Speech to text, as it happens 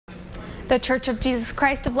The Church of Jesus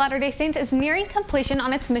Christ of Latter-day Saints is nearing completion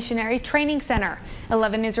on its Missionary Training Center.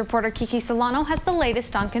 11 News reporter Kiki Solano has the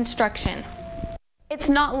latest on construction. It's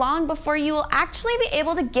not long before you will actually be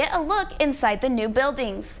able to get a look inside the new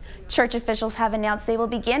buildings. Church officials have announced they will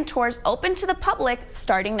begin tours open to the public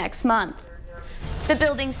starting next month. The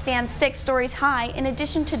building stands 6 stories high. In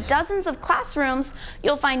addition to dozens of classrooms,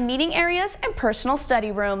 you'll find meeting areas and personal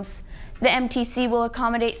study rooms. The MTC will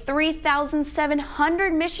accommodate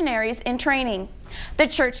 3,700 missionaries in training. The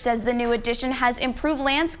church says the new addition has improved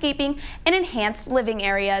landscaping and enhanced living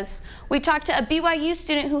areas. We talked to a BYU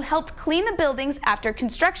student who helped clean the buildings after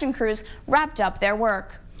construction crews wrapped up their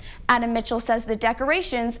work. Adam Mitchell says the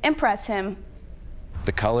decorations impress him.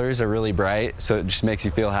 The colors are really bright, so it just makes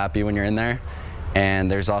you feel happy when you're in there.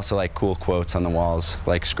 And there's also like cool quotes on the walls,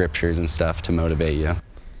 like scriptures and stuff to motivate you.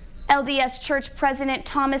 LDS Church President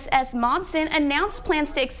Thomas S. Monson announced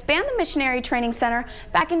plans to expand the Missionary Training Center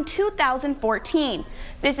back in 2014.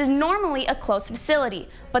 This is normally a closed facility,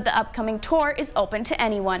 but the upcoming tour is open to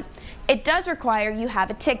anyone. It does require you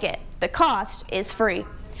have a ticket. The cost is free.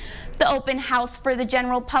 The open house for the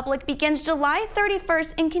general public begins July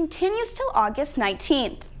 31st and continues till August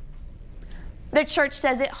 19th. The church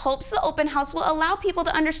says it hopes the open house will allow people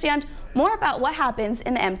to understand more about what happens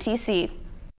in the MTC.